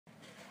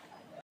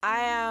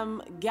I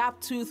am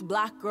gap-toothed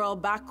black girl,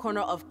 back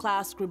corner of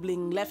class,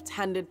 scribbling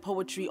left-handed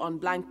poetry on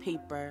blank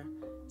paper.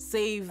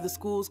 Save the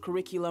school's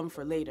curriculum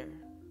for later.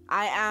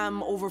 I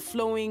am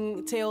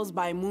overflowing tales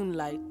by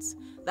moonlight,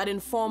 that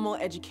informal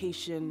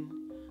education.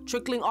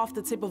 Trickling off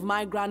the tip of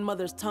my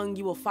grandmother's tongue,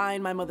 you will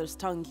find my mother's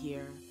tongue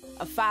here.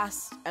 A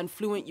fast and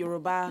fluent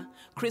Yoruba,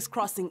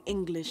 crisscrossing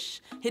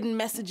English, hidden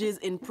messages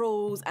in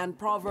prose and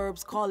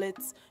proverbs call it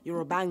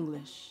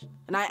YORUBANGLIsh.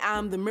 And I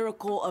am the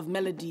miracle of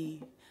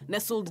melody,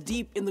 nestled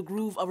deep in the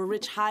groove of a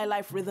rich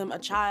highlife rhythm, a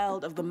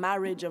child of the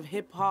marriage of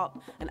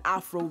hip-hop and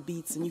afro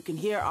beats, and you can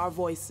hear our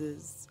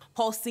voices,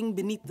 pulsing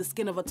beneath the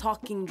skin of a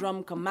talking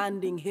drum,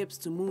 commanding hips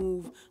to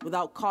move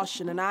without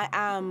caution. And I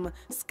am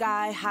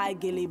sky-high,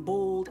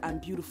 gele-bold,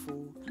 and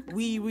beautiful.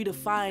 We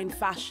redefine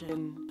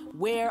fashion,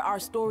 wear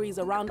our stories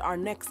around our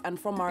necks and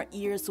from our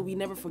ears so we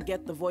never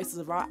forget the voices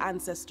of our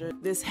ancestors.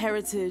 This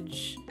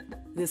heritage,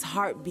 this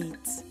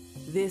heartbeat,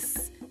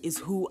 this is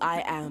who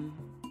I am.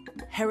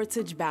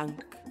 Heritage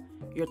Bank,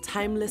 your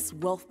timeless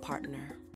wealth partner.